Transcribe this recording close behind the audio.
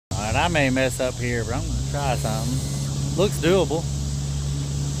Alright, I may mess up here, but I'm going to try something. Looks doable.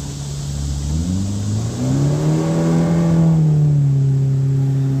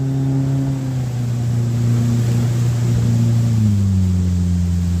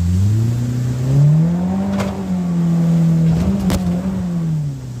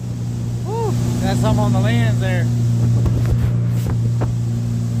 Woo, got some on the lens there.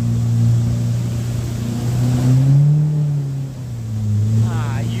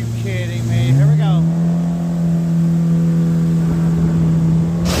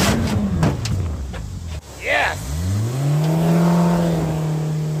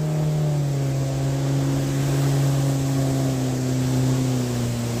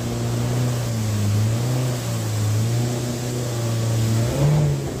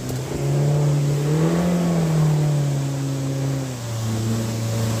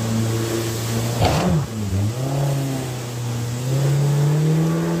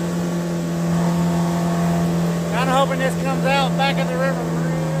 Hoping this comes out back in the river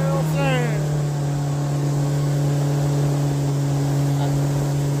real soon.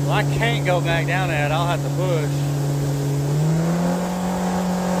 Well, I can't go back down that. I'll have to push.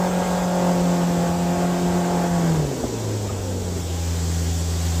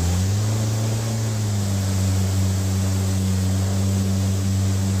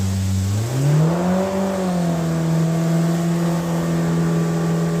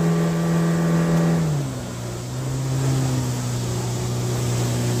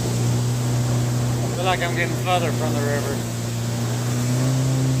 I feel like I'm getting further from the river.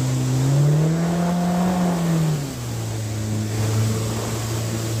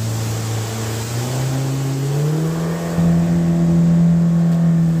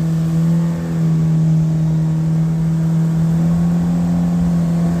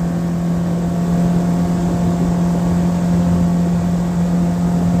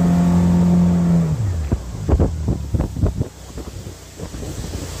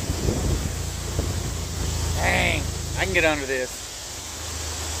 I can get under this.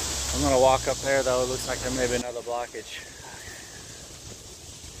 I'm gonna walk up there though. It looks like there may be another blockage.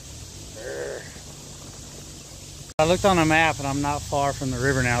 I looked on a map and I'm not far from the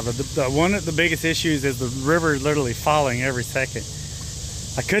river now. One of the biggest issues is the river is literally falling every second.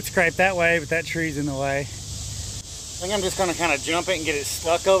 I could scrape that way, but that tree's in the way. I think I'm just gonna kind of jump it and get it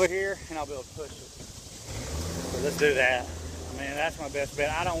stuck over here and I'll be able to push it. So let's do that. I mean, that's my best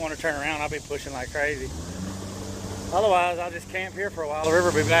bet. I don't want to turn around. I'll be pushing like crazy. Otherwise, I'll just camp here for a while. The river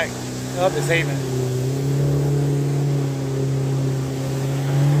will be back up this evening.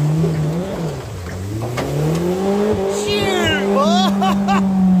 Shoot!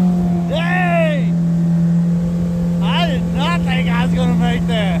 Dang! I did not think I was gonna make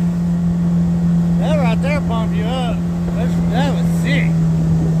that. That right there pumped you up. That was sick.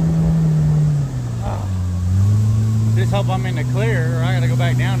 Oh. Just hope I'm in the clear or I gotta go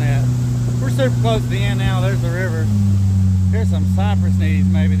back down that. We're super close to the end now. There's the river. Here's some cypress knees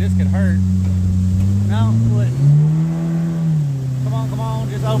maybe. This could hurt. No, it wouldn't. Come on, come on.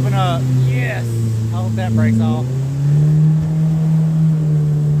 Just open up. Yes. I hope that breaks off.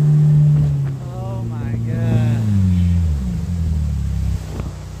 Oh my gosh.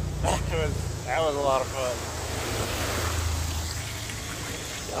 That was a lot of fun.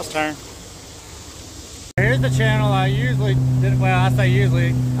 Y'all's turn. Here's the channel I usually did. Well, I say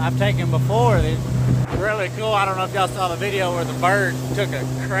usually. I've taken before. It's really cool. I don't know if y'all saw the video where the bird took a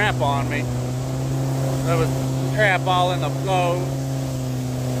crap on me. There was crap all in the flow,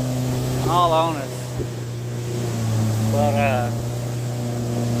 all on us. But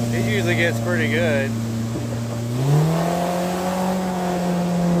it usually gets pretty good.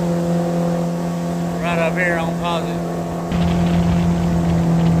 Right up here on posit.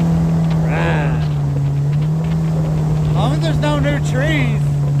 Right. As long as there's no new trees.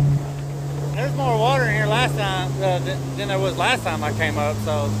 There's more water in here last time than there was last time I came up,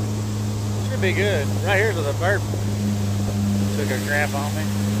 so it should be good. Right here's where the bird took a crap on me.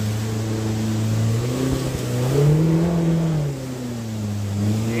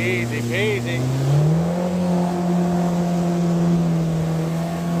 Easy peasy.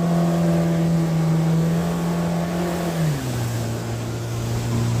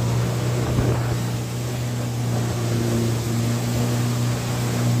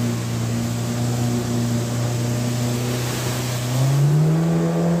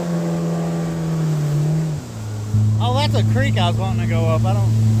 That's a creek I was wanting to go up. There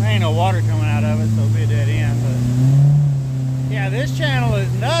ain't no water coming out of it, so it'll be a dead end. But yeah, this channel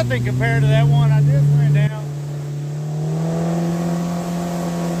is nothing compared to that one I just went down.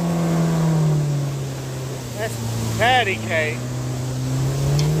 That's patty cake.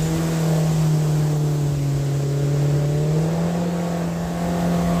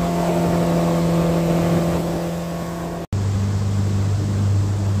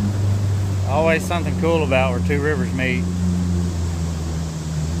 always something cool about where two rivers meet.